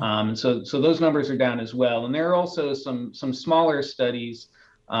 Mm-hmm. So those numbers are down as well. And there are also some smaller studies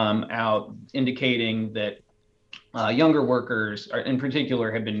out indicating that younger workers in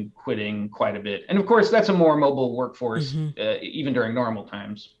particular have been quitting quite a bit. And of course, that's a more mobile workforce, even during normal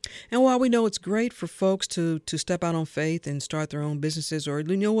times. And while we know it's great for folks to step out on faith and start their own businesses, or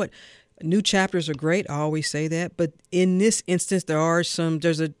you know what, new chapters are great. I always say that. But in this instance, there's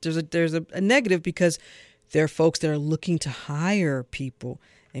a negative because there are folks that are looking to hire people.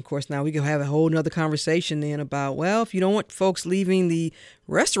 And of course, now we can have a whole nother conversation then about, well, if you don't want folks leaving the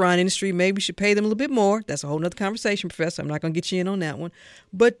restaurant industry, maybe we should pay them a little bit more. That's a whole nother conversation, Professor. I'm not going to get you in on that one.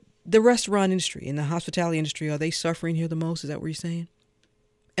 But the restaurant industry and the hospitality industry, are they suffering here the most? Is that what you're saying?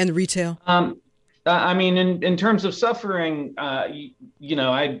 And the retail? I mean, in terms of suffering, I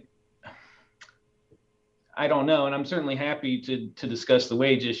don't know. And I'm certainly happy to discuss the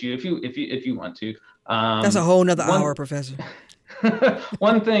wage issue if you want to. That's a whole nother hour, Professor.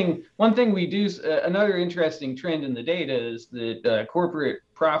 One thing we do, another interesting trend in the data is that corporate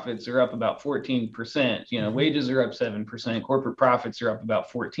profits are up about 14%. Wages are up 7%. Corporate profits are up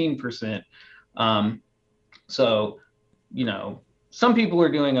about 14%. So, some people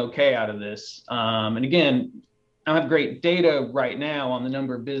are doing okay out of this. And again, I don't have great data right now on the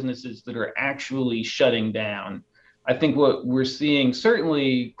number of businesses that are actually shutting down. I think what we're seeing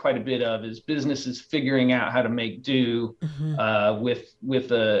certainly quite a bit of is businesses figuring out how to make do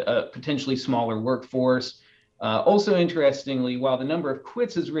with a potentially smaller workforce. Also, interestingly, while the number of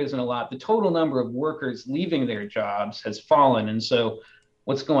quits has risen a lot, the total number of workers leaving their jobs has fallen. And so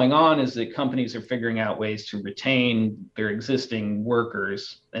what's going on is that companies are figuring out ways to retain their existing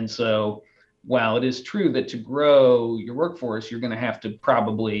workers. And so while it is true that to grow your workforce, you're going to have to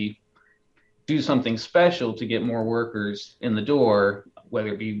probably do something special to get more workers in the door, whether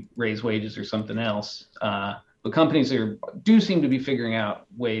it be raise wages or something else. But companies do seem to be figuring out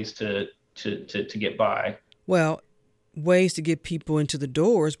ways to get by. Well, ways to get people into the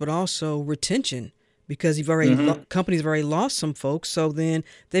doors, but also retention, because you've already companies have already lost some folks. So then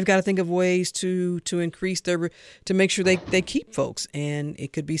they've got to think of ways to increase to make sure they keep folks. And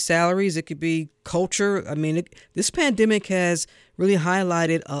it could be salaries, it could be culture. I mean, this pandemic has really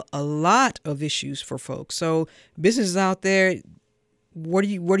highlighted a lot of issues for folks. So businesses out there, what are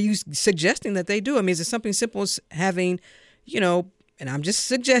you suggesting that they do? I mean, is it something simple as having, and I'm just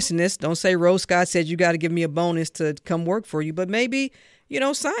suggesting this, don't say Rose Scott said you got to give me a bonus to come work for you, but maybe,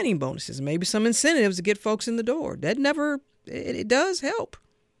 signing bonuses, maybe some incentives to get folks in the door. It does help.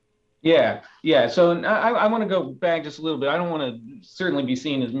 Yeah. So I want to go back just a little bit. I don't want to certainly be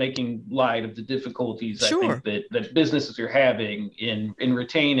seen as making light of the difficulties I think that businesses are having in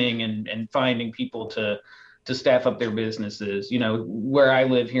retaining and finding people to staff up their businesses. Where I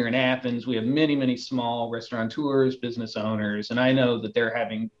live here in Athens, we have many, many small restaurateurs, business owners, and I know that they're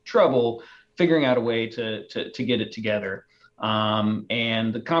having trouble figuring out a way to get it together.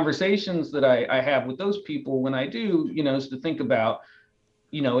 And the conversations that I have with those people when I do, is to think about,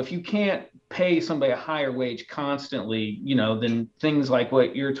 if you can't pay somebody a higher wage constantly, then things like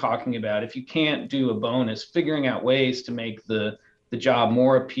what you're talking about, if you can't do a bonus, figuring out ways to make the job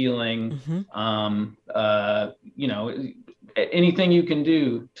more appealing, anything you can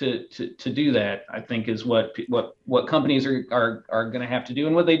do to do that, I think is what companies are going to have to do,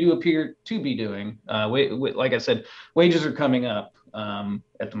 and what they do appear to be doing. Like I said, wages are coming up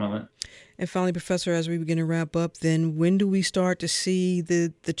at the moment. And finally, Professor, as we begin to wrap up, then when do we start to see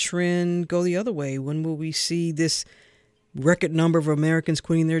the trend go the other way? When will we see this record number of Americans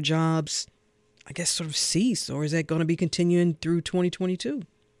quitting their jobs, I guess, sort of cease, or is that going to be continuing through 2022?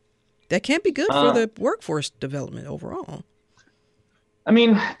 That can't be good for the workforce development overall. I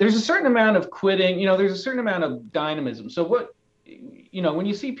mean, there's a certain amount of quitting, there's a certain amount of dynamism. So when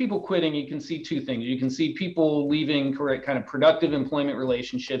you see people quitting, you can see two things. You can see people leaving kind of productive employment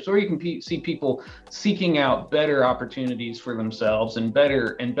relationships, or you can see people seeking out better opportunities for themselves and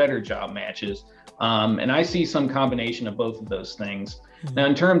better job matches. And I see some combination of both of those things. Now,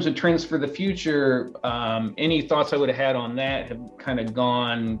 in terms of trends for the future, any thoughts I would have had on that have kind of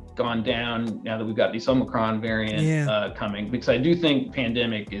gone down now that we've got this Omicron variant coming, because I do think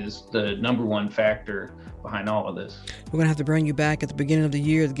pandemic is the number one factor behind all of this. We're going to have to bring you back at the beginning of the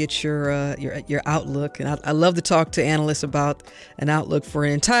year to get your outlook. And I love to talk to analysts about an outlook for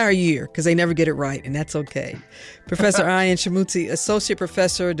an entire year, because they never get it right, and that's okay. Professor Ayan Shamuti, Associate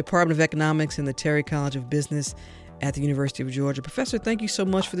Professor, Department of Economics in the Terry College of Business at the University of Georgia. Professor, thank you so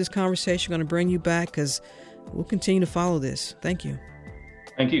much for this conversation. We're going to bring you back because we'll continue to follow this. Thank you.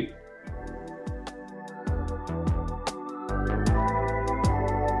 Thank you.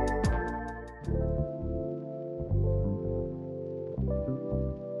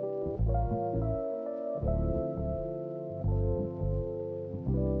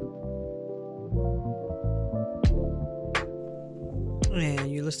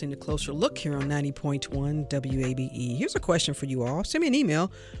 And you're listening to Closer Look here on 90.1 WABE. Here's a question for you all. Send me an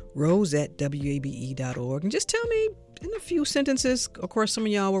email, rose@wabe.org, and just tell me in a few sentences. Of course, some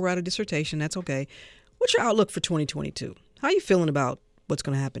of y'all will write a dissertation. That's okay. What's your outlook for 2022? How are you feeling about what's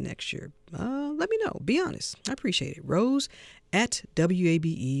going to happen next year? Let me know. Be honest. I appreciate it. rose@wabe.org.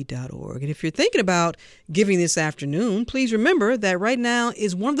 And if you're thinking about giving this afternoon, please remember that right now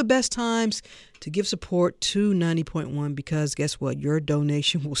is one of the best times to give support to 90.1, because guess what? Your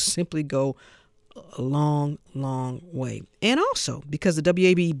donation will simply go a long, long way. And also because the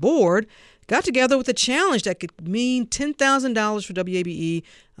WABE board got together with a challenge that could mean $10,000 for WABE.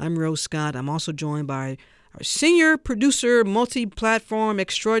 I'm Rose Scott. I'm also joined by our senior producer, multi-platform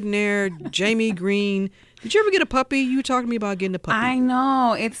extraordinaire, Jamie Green. Did you ever get a puppy? You were talking to me about getting a puppy. I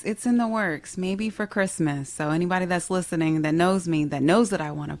know. It's in the works. Maybe for Christmas. So anybody that's listening that knows me, that knows that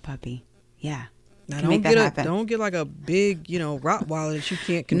I want a puppy. Yeah. Now don't get like a big, Rottweiler that you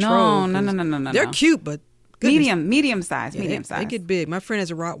can't control. No. They're cute, but Medium size. They get big. My friend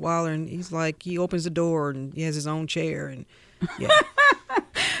has a Rottweiler, and he's like, he opens the door and he has his own chair, and yeah.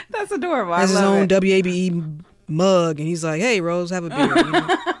 That's adorable. Has his own WABE mug, and he's like, "Hey, Rose, have a beer." You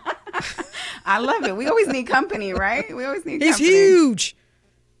know? I love it. We always need company, right? We always need company.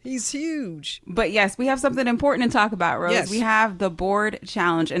 He's huge. But yes, we have something important to talk about, Rose. Yes. We have the board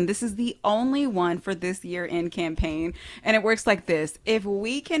challenge, and this is the only one for this year-end campaign. And it works like this. If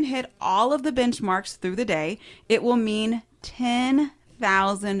we can hit all of the benchmarks through the day, it will mean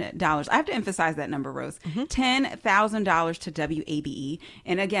 $10,000. I have to emphasize that number, Rose. $10,000 to WABE.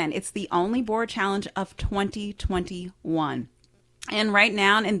 And again, it's the only board challenge of 2021. And right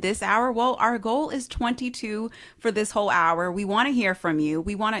now in this hour, well, our goal is 22 for this whole hour. We want to hear from you.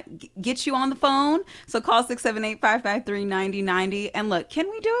 We want to get you on the phone. So call 678-553-9090. And look,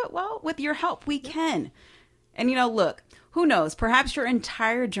 can we do it? Well, with your help, we can. And, look, who knows? Perhaps your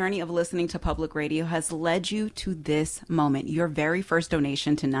entire journey of listening to public radio has led you to this moment, your very first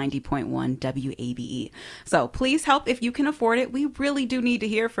donation to 90.1 WABE. So please help if you can afford it. We really do need to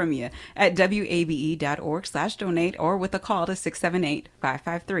hear from you at WABE.org/donate or with a call to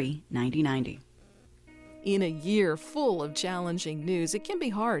 678-553-9090. In a year full of challenging news, it can be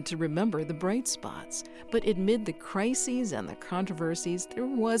hard to remember the bright spots. But amid the crises and the controversies, there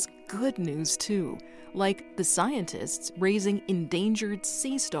was good news too. Like the scientists raising endangered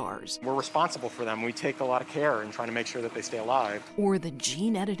sea stars. We're responsible for them. We take a lot of care in trying to make sure that they stay alive. Or the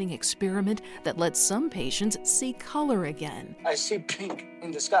gene editing experiment that lets some patients see color again. I see pink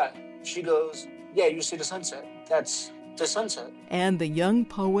in the sky. She goes, yeah, you see the sunset. That's the sunset. And the young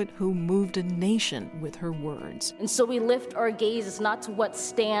poet who moved a nation with her words. And so we lift our gazes not to what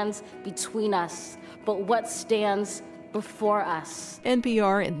stands between us, but what stands before us.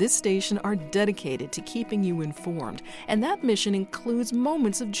 NPR and this station are dedicated to keeping you informed, and that mission includes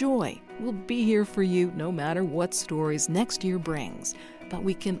moments of joy. We'll be here for you no matter what stories next year brings, but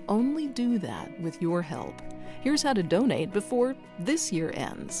we can only do that with your help. Here's how to donate before this year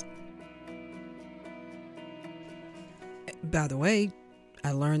ends. By the way,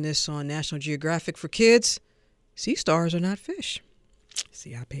 I learned this on National Geographic for Kids. Sea stars are not fish.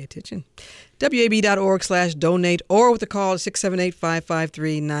 See, I pay attention. WAB.org/donate or with a call to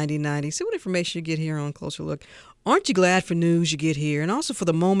 678-553-9090. See what information you get here on Closer Look. Aren't you glad for news you get here, and also for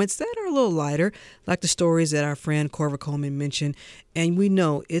the moments that are a little lighter, like the stories that our friend Corva Coleman mentioned. And we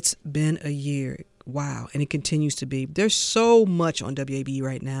know it's been a year. Wow. And it continues to be. There's so much on WAB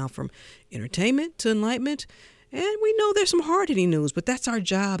right now, from entertainment to enlightenment. And we know there's some hard-hitting news, but that's our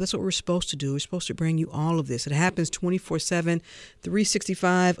job. That's what we're supposed to do. We're supposed to bring you all of this. It happens 24/7,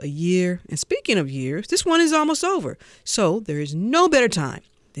 365 a year. And speaking of years, this one is almost over. So there is no better time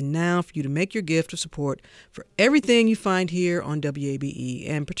than now for you to make your gift of support for everything you find here on WABE,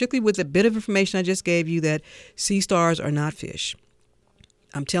 and particularly with the bit of information I just gave you that sea stars are not fish.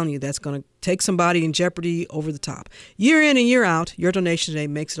 I'm telling you, that's going to take somebody in jeopardy over the top. Year in and year out, your donation today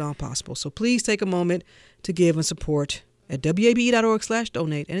makes it all possible. So please take a moment to give and support at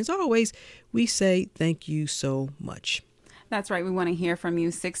WABE.org/donate. And as always, we say thank you so much. That's right. We want to hear from you,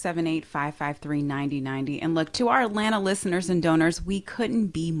 678-553-9090. And look, to our Atlanta listeners and donors, we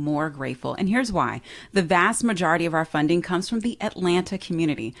couldn't be more grateful. And here's why. The vast majority of our funding comes from the Atlanta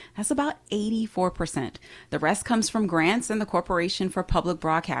community. That's about 84%. The rest comes from grants and the Corporation for Public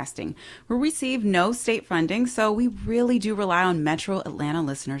Broadcasting. We receive no state funding, so we really do rely on Metro Atlanta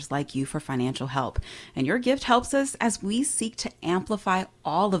listeners like you for financial help. And your gift helps us as we seek to amplify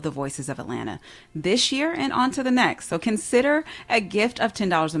all of the voices of Atlanta this year and on to the next. So consider a gift of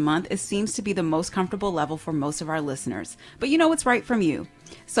 $10 a month. It seems to be the most comfortable level for most of our listeners. But you know what's right from you.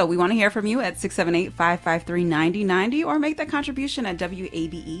 So we want to hear from you at 678-553-9090 or make that contribution at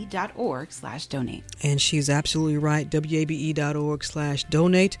WABE.org/donate. And she's absolutely right.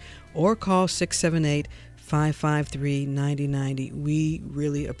 WABE.org/donate or call 678-553-9090. We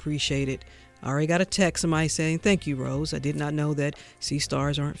really appreciate it. I already got a text, somebody saying, thank you, Rose. I did not know that sea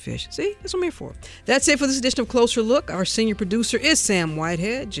stars aren't fish. See, that's what I'm here for. That's it for this edition of Closer Look. Our senior producer is Sam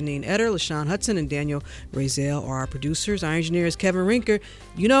Whitehead. Janine Etter, LaShawn Hudson, and Daniel Razel are our producers. Our engineer is Kevin Rinker.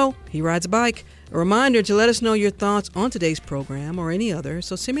 You know, he rides a bike. A reminder to let us know your thoughts on today's program or any other,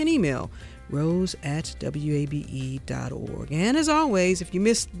 so send me an email, rose@wabe.org. And as always, if you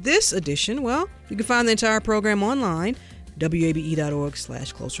missed this edition, well, you can find the entire program online,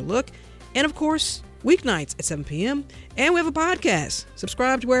 wabe.org/closerlook. And of course, weeknights at 7 p.m. And we have a podcast.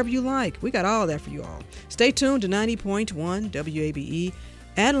 Subscribe to wherever you like. We got all of that for you all. Stay tuned to 90.1 WABE,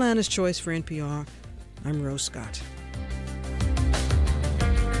 Atlanta's Choice for NPR. I'm Rose Scott.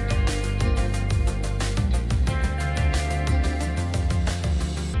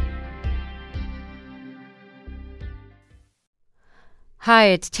 Hi,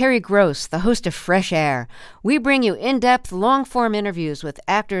 it's Terry Gross, the host of Fresh Air. We bring you in-depth, long-form interviews with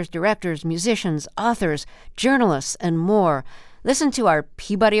actors, directors, musicians, authors, journalists, and more. Listen to our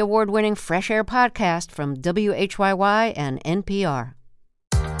Peabody Award-winning Fresh Air podcast from WHYY and NPR.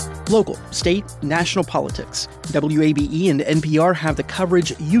 Local, state, national politics. WABE and NPR have the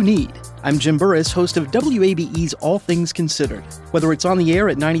coverage you need. I'm Jim Burris, host of WABE's All Things Considered. Whether it's on the air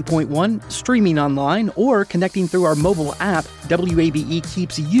at 90.1, streaming online, or connecting through our mobile app, WABE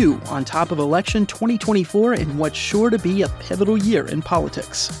keeps you on top of election 2024 in what's sure to be a pivotal year in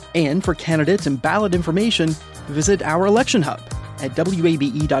politics. And for candidates and ballot information, visit our election hub at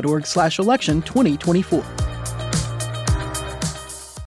wabe.org/election 2024.